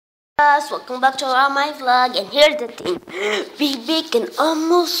Welcome back to my vlog, and here's the thing. Baby can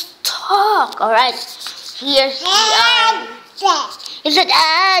almost talk. Alright, here's the he said,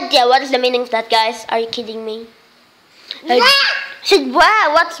 yeah, what is the meaning of that, guys? Are you kidding me? He said,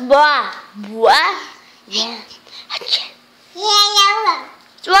 "Bwa." What's bwa? Bwa? Yeah.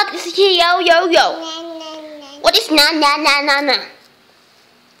 So what is yo yo yo? What is na na na na na?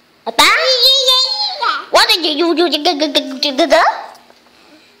 Apa? What are you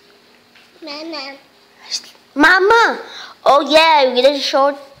Mama. Oh yeah, we didn't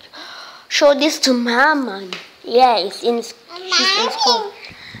show this to Mama. Yeah, she's in school.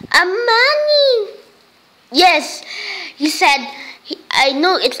 Amani. Yes, he said. I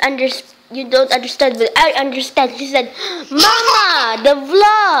know it's you don't understand, but I understand. He said, "Mama, the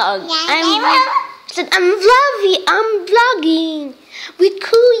vlog." He said, I'm vlogging with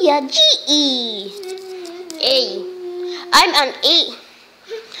Kuya GE. A. I'm an A.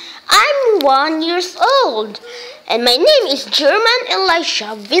 I'm 1 year old, and my name is German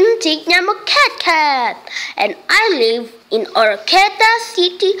Elisha Vintig Cat, and I live in Oroqueta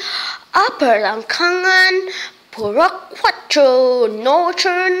City, Upper Langkangan, Purok 4,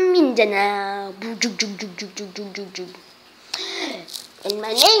 Northern Mindanao. And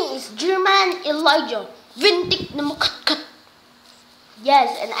my name is German Elijah Vintig Cat.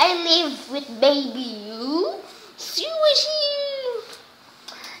 Yes, and I live with baby you.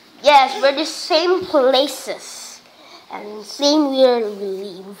 Yes, we're the same places and same year we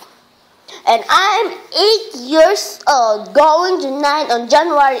live. And I'm 8 years old, going to 9 on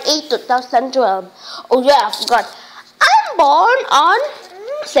January 8, 2012. Oh yeah, I forgot. I'm born on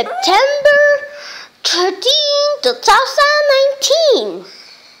September 13, 2019.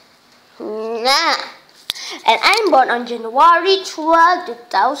 Nah. And I'm born on January 12,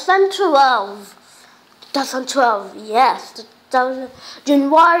 2012. 2012, yes.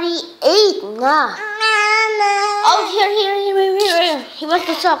 January 8, nah. Oh, here. He wants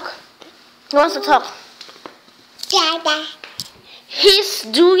to talk. Dada. His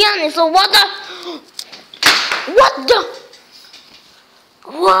durian is a water. What the?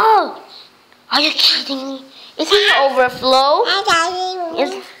 Whoa. Are you kidding me? Is he overflow?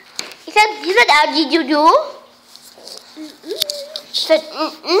 He said, how did you do? He said,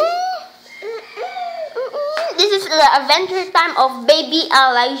 This is the adventure time of baby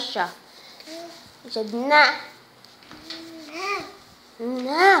Elisha. He said, nah.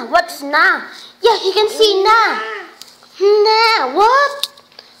 Nah, what's nah? Yeah, he can see nah. Nah, what?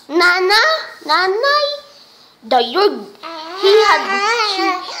 Nana?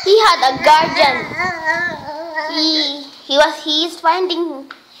 He had a guardian. He's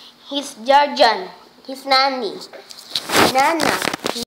finding his guardian, his nanny. Nana.